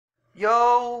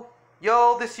Yo,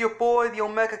 this is your boy, the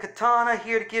Omega Katana,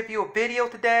 here to give you a video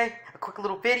today. A quick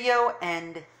little video,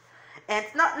 and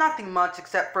it's nothing much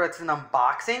except for it's an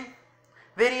unboxing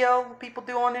video people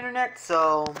do on the internet.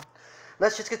 So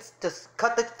let's just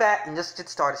cut the fat and just get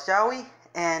started, shall we?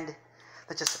 And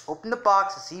let's just open the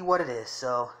box and see what it is.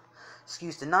 So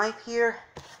excuse the knife here.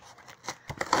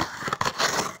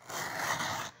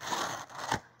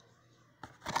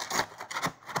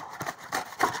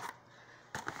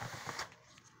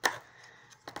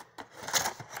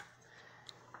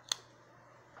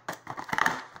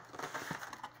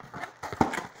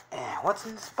 What's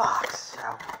in this box?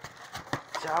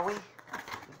 Shall we?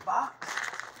 Box?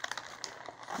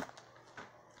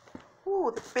 Ooh,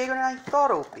 it's bigger than I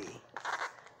thought it would be.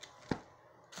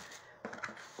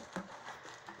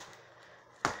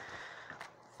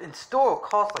 In store, it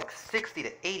costs like 60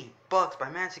 to 80 bucks, but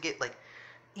I managed to get like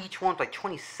each one's like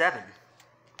 27.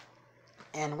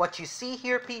 And what you see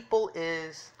here, people,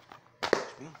 is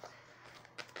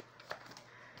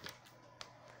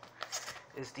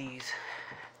these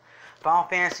Final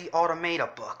Fantasy Automata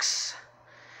books,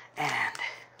 and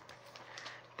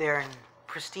they're in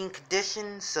pristine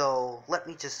condition. So let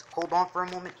me just hold on for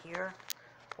a moment here.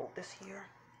 Hold this here.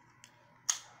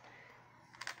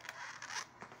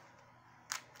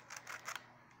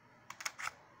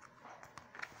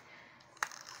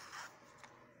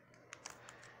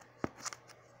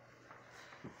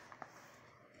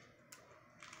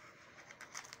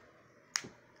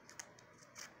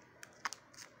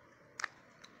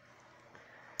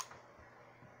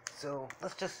 So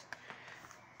let's just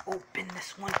open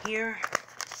this one here.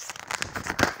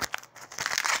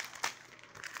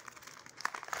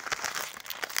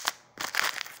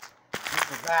 Here's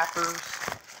the wrappers.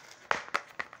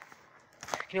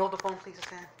 Can you hold the phone, please,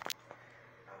 Hassan?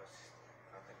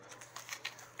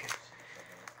 Okay.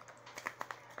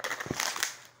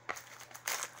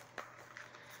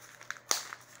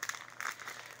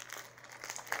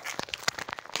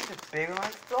 It's bigger than I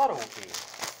thought it would be.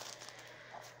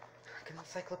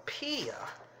 Encyclopedia.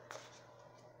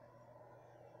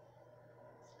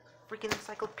 Freaking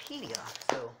encyclopedia.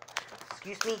 So,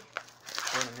 excuse me.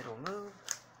 Go in the middle move.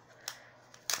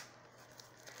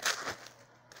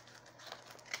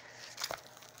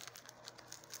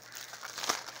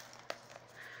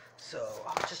 So,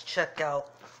 I'll just check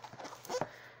out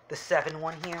the 7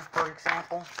 one here, for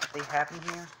example, that they have in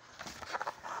here.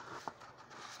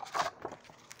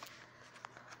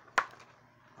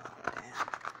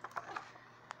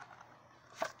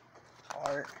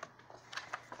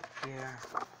 Here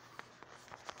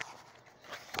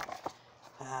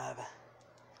have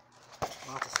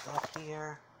lots of stuff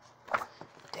here.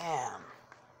 Damn,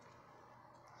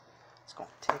 it's gonna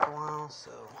take a while.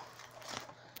 So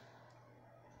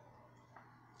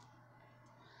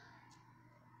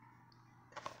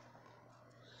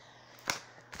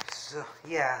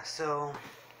yeah, so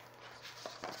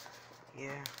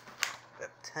here got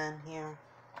 10 here.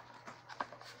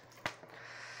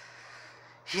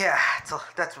 Yeah, so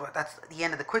that's the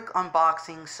end of the quick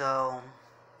unboxing. So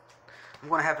I'm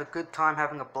gonna have a good time,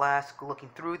 having a blast looking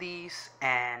through these,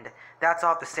 and that's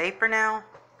all to say for now.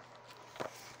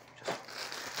 Just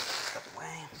step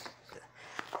away.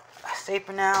 Say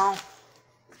for now.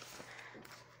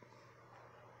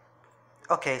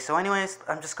 Okay, so anyways,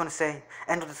 I'm just gonna say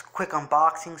end of this quick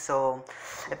unboxing. So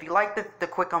if you like the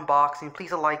quick unboxing,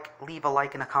 please leave a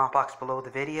like in the comment box below the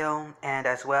video, and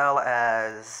as well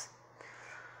as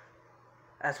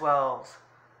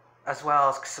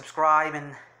subscribe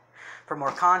and for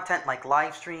more content like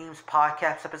live streams,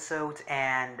 podcast episodes,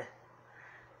 and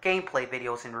gameplay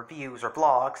videos and reviews or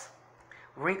vlogs.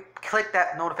 Click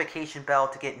that notification bell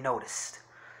to get noticed.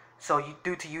 So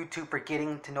due to YouTube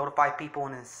forgetting to notify people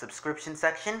in the subscription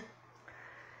section.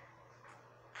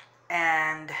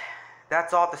 And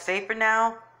that's all to say for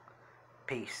now.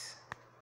 Peace.